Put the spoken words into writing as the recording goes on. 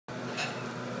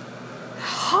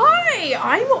Hey,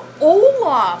 I'm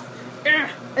Olaf,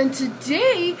 and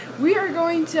today we are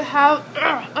going to have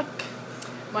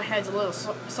my head's a little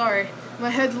sorry,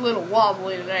 my head's a little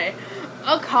wobbly today.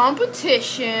 A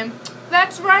competition.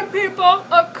 That's right, people.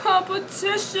 A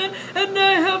competition, and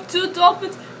I have two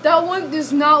dolphins. That one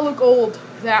does not look old.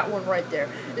 That one right there.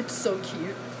 It's so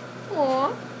cute.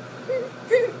 Aww.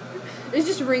 It's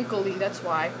just wrinkly. That's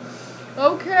why.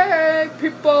 Okay,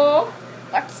 people.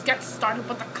 Let's get started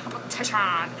with the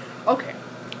competition. Okay,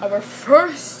 our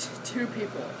first two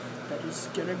people that is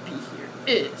gonna be here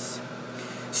is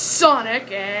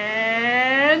Sonic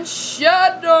and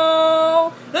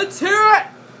Shadow. Let's hear it.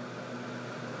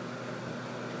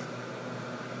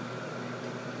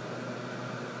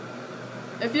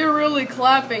 If you're really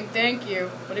clapping, thank you.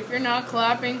 But if you're not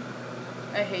clapping,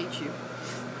 I hate you.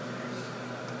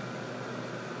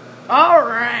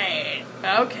 Alright,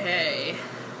 okay.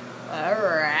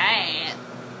 Alright.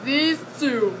 These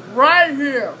two right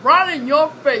here, right in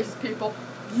your face, people.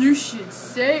 You should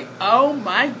say, oh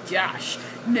my gosh.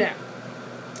 Now,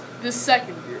 the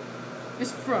second group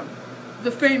is from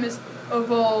the famous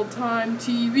of all time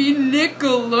TV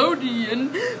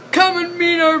Nickelodeon. Come and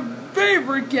meet our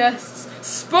favorite guests,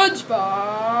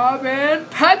 SpongeBob and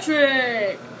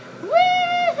Patrick.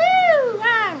 Woohoo!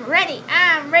 I'm ready,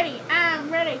 I'm ready,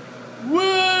 I'm ready.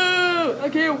 Woo! I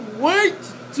can't wait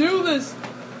to do this.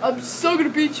 I'm so gonna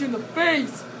beat you in the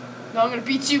face. No, I'm gonna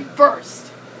beat you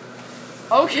first.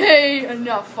 Okay,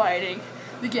 enough fighting.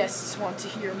 The guests want to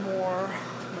hear more.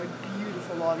 My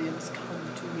beautiful audience,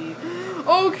 come to me.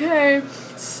 Okay,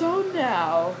 so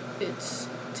now it's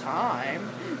time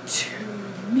to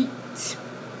meet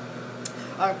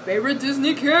our favorite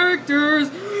Disney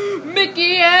characters,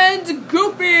 Mickey and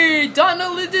Goofy.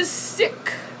 Donald is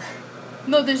sick.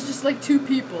 No, there's just like two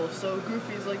people, so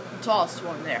Goofy's like the tallest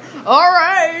one there.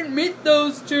 Alright, meet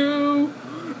those two.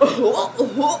 I'm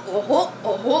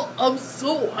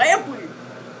so happy.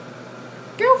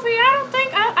 Goofy,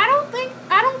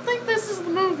 I don't think this is the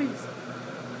movies.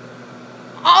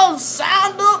 I'll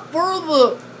sign up for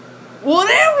the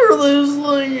whatever this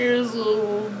thing is.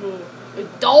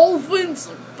 Dolphins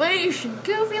and fish and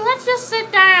Goofy, let's just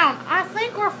sit down. I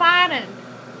think we're fighting.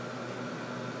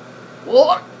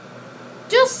 what?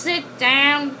 Just sit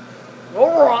down.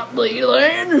 Alright,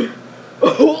 then.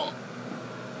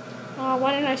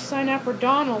 Why didn't I sign up for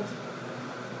Donald?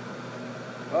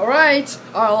 Alright,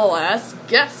 our last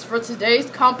guest for today's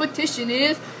competition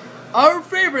is our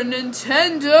favorite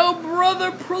Nintendo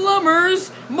brother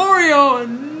plumbers, Mario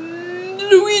and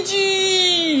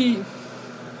Luigi.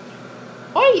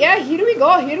 Oh yeah, here we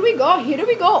go, here we go, here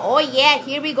we go. Oh yeah,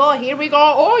 here we go, here we go.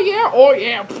 Oh yeah, oh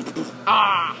yeah.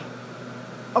 Ah.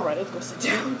 Alright, let's go sit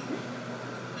down.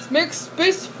 Let's make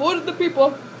space for the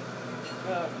people.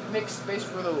 Make space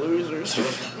for the losers.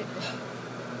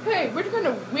 Hey, we're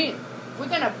gonna win. We're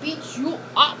gonna beat you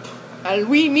up. And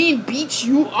we mean beat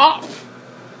you up.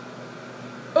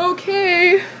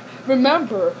 Okay.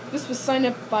 Remember, this was signed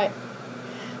up by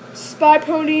Spy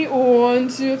Pony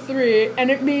 123, and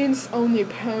it means only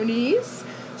ponies,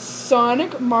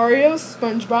 Sonic, Mario,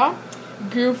 SpongeBob,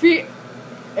 Goofy,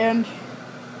 and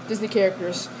Disney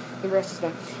characters. The rest is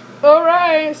done.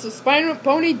 Alright, so Spy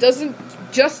Pony doesn't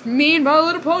just mean My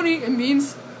Little Pony, it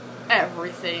means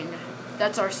everything.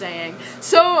 That's our saying.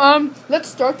 So, let's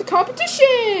start the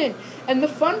competition! And the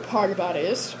fun part about it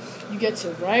is, you get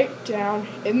to write down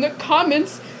in the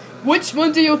comments, which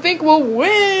one do you think will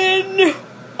win?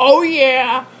 Oh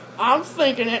yeah, I'm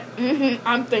thinking it.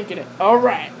 I'm thinking it.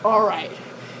 Alright, alright.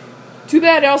 Too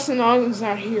bad Elsa and Anna's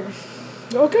not here.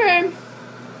 Okay.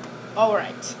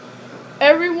 Alright.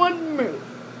 Everyone move.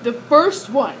 The first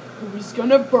one who is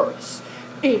gonna burst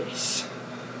is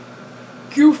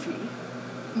Goofy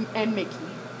and Mickey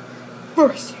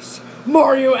versus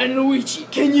Mario and Luigi.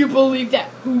 Can you believe that?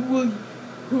 Who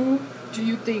do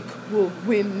you think will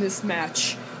win this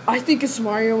match? I think it's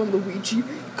Mario and Luigi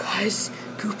because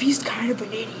Goofy's kind of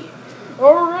an idiot.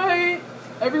 Alright,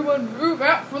 everyone move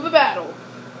out for the battle.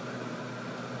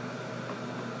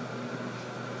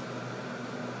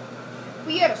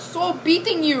 We are so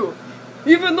beating you,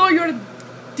 even though you're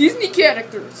Disney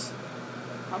characters.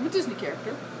 I'm a Disney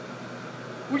character.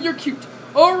 Well, you're cute.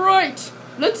 Alright,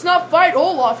 let's not fight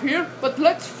Olaf here, but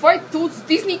let's fight those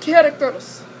Disney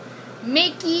characters.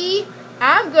 Mickey,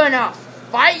 I'm gonna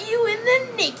fight you in the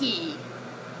Nicky.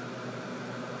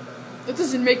 That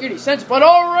doesn't make any sense, but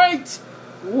alright.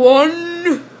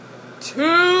 1,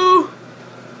 2,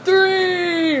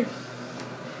 3.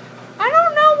 I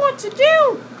don't know what to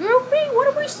do, Goofy. What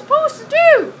are we supposed to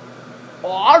do?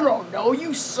 Oh, I don't know.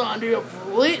 You signed up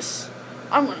for this.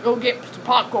 I'm gonna go get some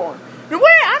popcorn. No,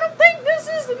 wait, I don't think this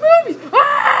is the movies.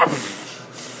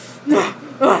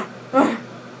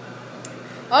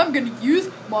 I'm gonna use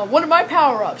one of my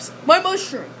power-ups, my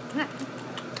mushroom.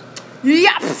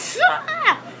 Yeah. That's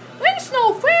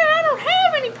no fair. I don't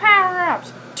have any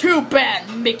power-ups. Too bad,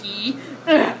 Mickey.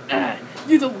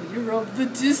 You're the leader of the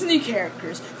Disney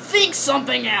characters. Think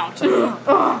something out.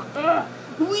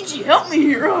 Luigi, help me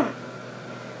here.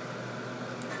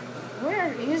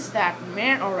 Where is that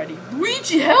man already?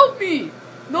 Luigi, help me!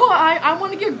 No, I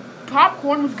want to get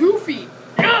popcorn with Goofy.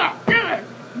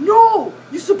 No,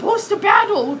 you're supposed to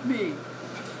battle with me.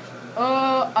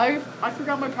 I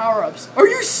forgot my power-ups. Are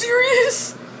you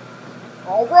serious?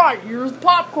 All right, here's the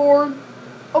popcorn.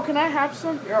 Oh, can I have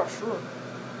some? Yeah, sure.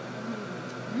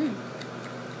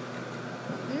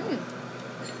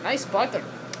 Nice butter.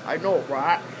 I know,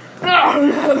 right?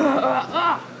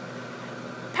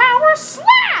 Power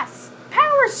slash!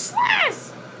 Power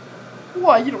slash!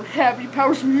 Why, you don't have any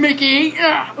powers, Mickey?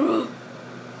 Do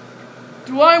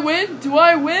I win? Do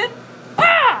I win?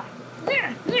 Ah!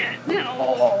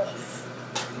 Oh.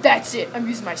 That's it. I'm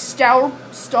using my star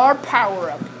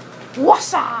power-up.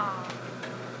 Wassa!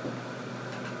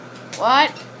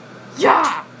 What?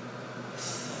 Yeah!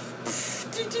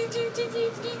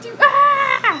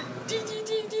 Ah!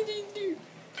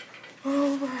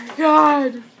 Oh my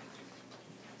god!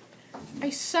 I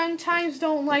sometimes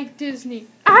don't like Disney.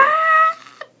 Ah!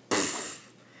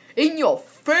 In your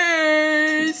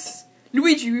face!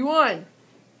 Luigi, we won.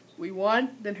 We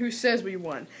won? Then who says we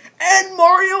won? And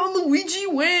Mario and Luigi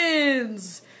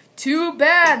wins! Too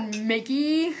bad,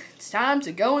 Mickey. It's time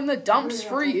to go in the dumps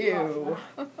for you.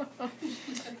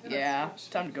 Yeah, it's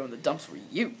time to go in the dumps for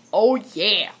you. Oh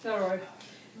yeah.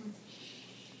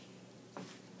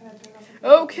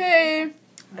 Okay.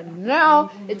 And now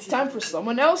it's time for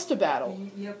someone else to battle.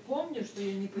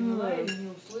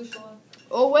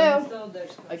 Oh well.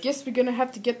 I guess we're gonna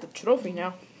have to get the trophy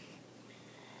now.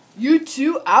 You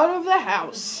two out of the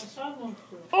house.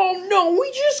 Oh no,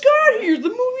 we just got here. The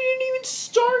movie didn't even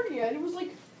start yet. It was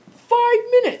like 5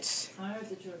 minutes.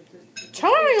 It's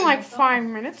only like 5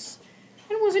 minutes.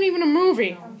 It wasn't even a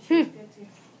movie.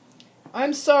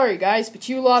 I'm sorry, guys, but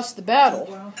you lost the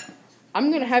battle.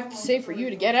 I'm gonna have to say for you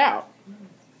to get out.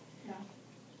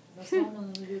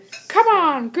 Come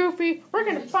on, Goofy. We're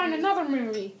gonna find another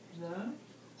movie.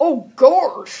 Oh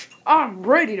gosh, I'm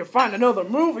ready to find another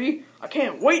movie. I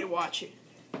can't wait to watch it.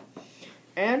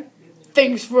 And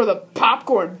thanks for the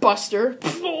popcorn, Buster.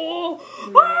 Mickey!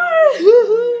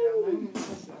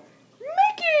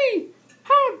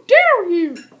 How dare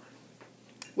you!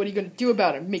 What are you gonna do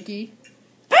about it, Mickey?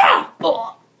 Ah!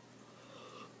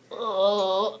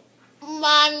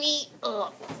 Mommy.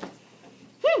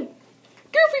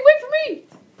 Goofy, wait for me!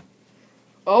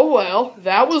 Oh well,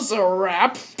 that was a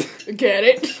wrap. Get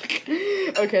it?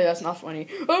 Okay, that's not funny.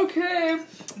 Okay,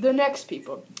 the next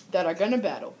people that are gonna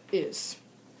battle is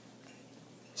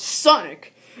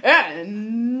Sonic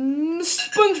and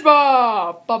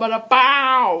SpongeBob.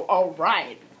 Ba-ba-da-bow. All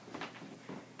right.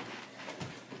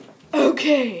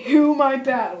 Okay, who am I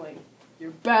battling?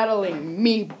 You're battling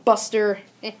me, Buster.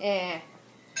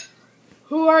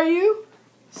 Who are you?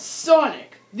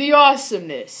 Sonic, the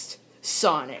awesomeness.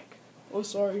 Sonic. Oh,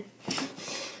 sorry.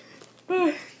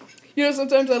 You know,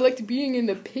 sometimes I like to being in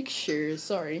the pictures.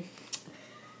 Sorry.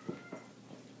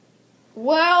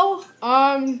 Well,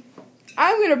 I'm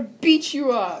gonna beat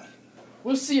you up.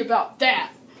 We'll see about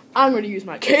that. I'm gonna use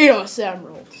my Chaos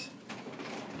Emeralds.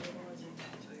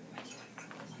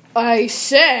 I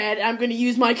said I'm gonna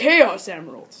use my Chaos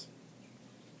Emeralds.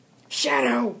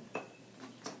 Shadow!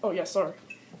 Oh, yeah, sorry.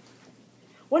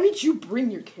 Why didn't you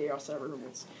bring your Chaos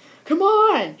Emeralds? Come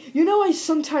on! You know I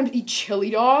sometimes eat chili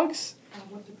dogs?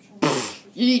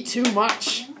 You eat too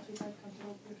much.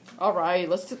 Alright,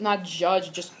 let's not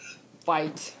judge, just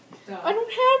fight. I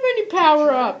don't have any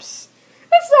power-ups.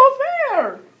 That's not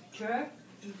fair!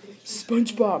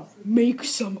 SpongeBob, make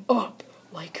some up,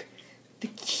 like the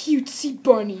cutesy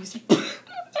bunnies.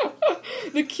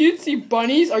 The cutesy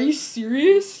bunnies? Are you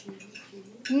serious?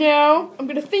 No, I'm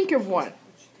gonna think of one.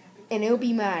 And it'll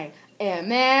be my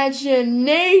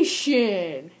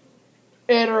imagination.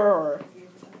 Error.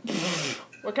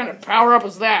 What kind of power-up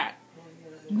is that?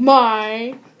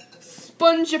 My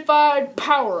Spongified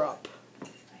power-up.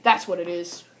 That's what it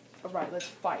is. Alright, let's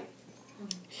fight.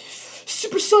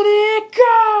 Supersonic,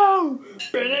 go!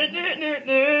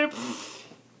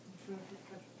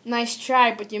 Nice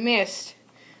try, but you missed.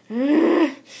 How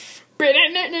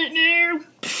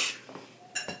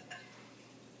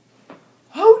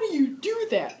do you do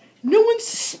that? No one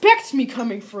suspects me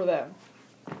coming for them.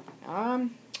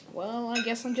 Well, I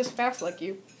guess I'm just fast like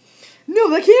you. No,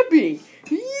 that can't be.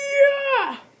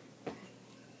 Yeah!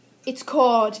 It's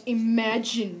called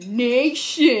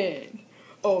imagination.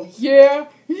 Oh yeah?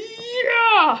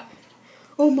 Yeah!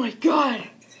 Oh my god.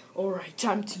 Alright,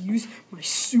 time to use my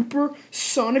super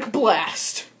sonic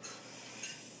blast.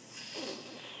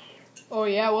 Oh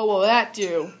yeah, what will that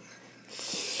do?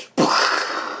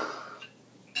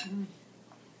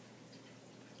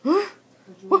 Huh?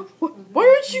 Why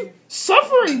aren't you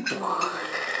suffering?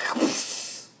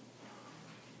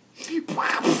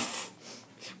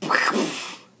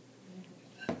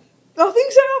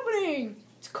 Nothing's happening!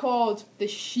 It's called the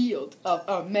Shield of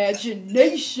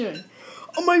Imagination.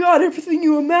 Oh my god, everything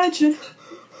you imagine,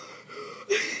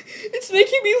 it's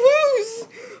making me lose!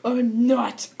 I'm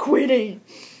not quitting.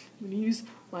 I'm gonna use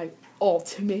my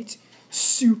ultimate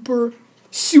super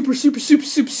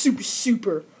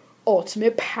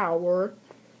ultimate power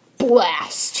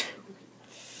blast.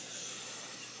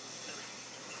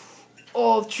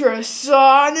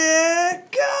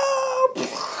 Ultrasonic go!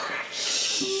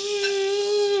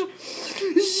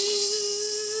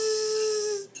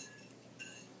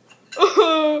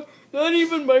 Not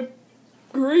even my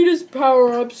greatest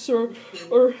power-ups are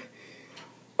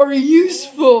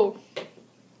useful.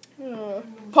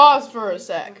 Pause for a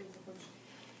sec.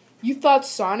 You thought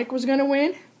Sonic was gonna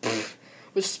win?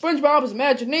 With SpongeBob's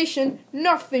imagination,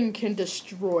 nothing can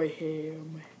destroy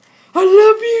him. I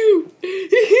love you!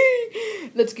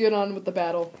 Let's get on with the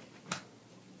battle.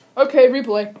 Okay,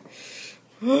 replay.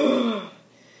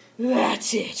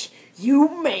 That's it.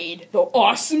 You made the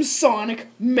awesome Sonic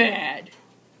mad.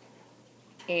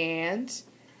 And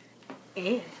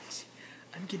I'm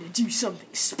gonna do something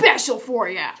special for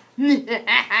ya. And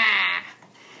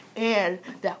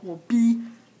that will be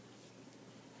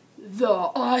the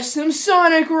awesome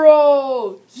Sonic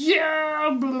roll.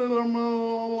 Yeah.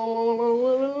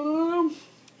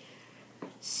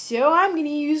 So I'm gonna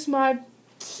use my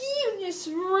cuteness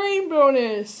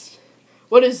rainbowness.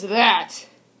 What is that?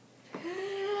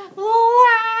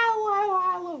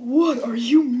 What are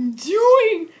you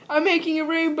doing? I'm making a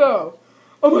rainbow.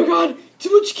 Oh my god, too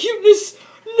much cuteness.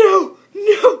 No,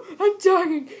 I'm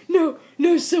dying. No,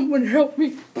 someone help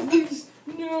me. Please,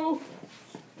 no.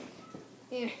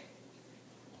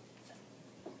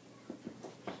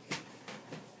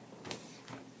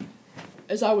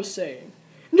 As I was saying,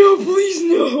 no, please,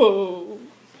 no.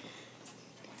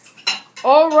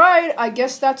 Alright, I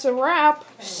guess that's a wrap.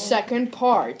 Second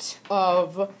part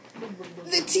of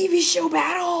the TV show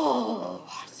battle.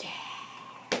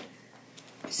 Yeah.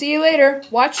 See you later.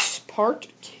 Watch part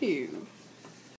 2.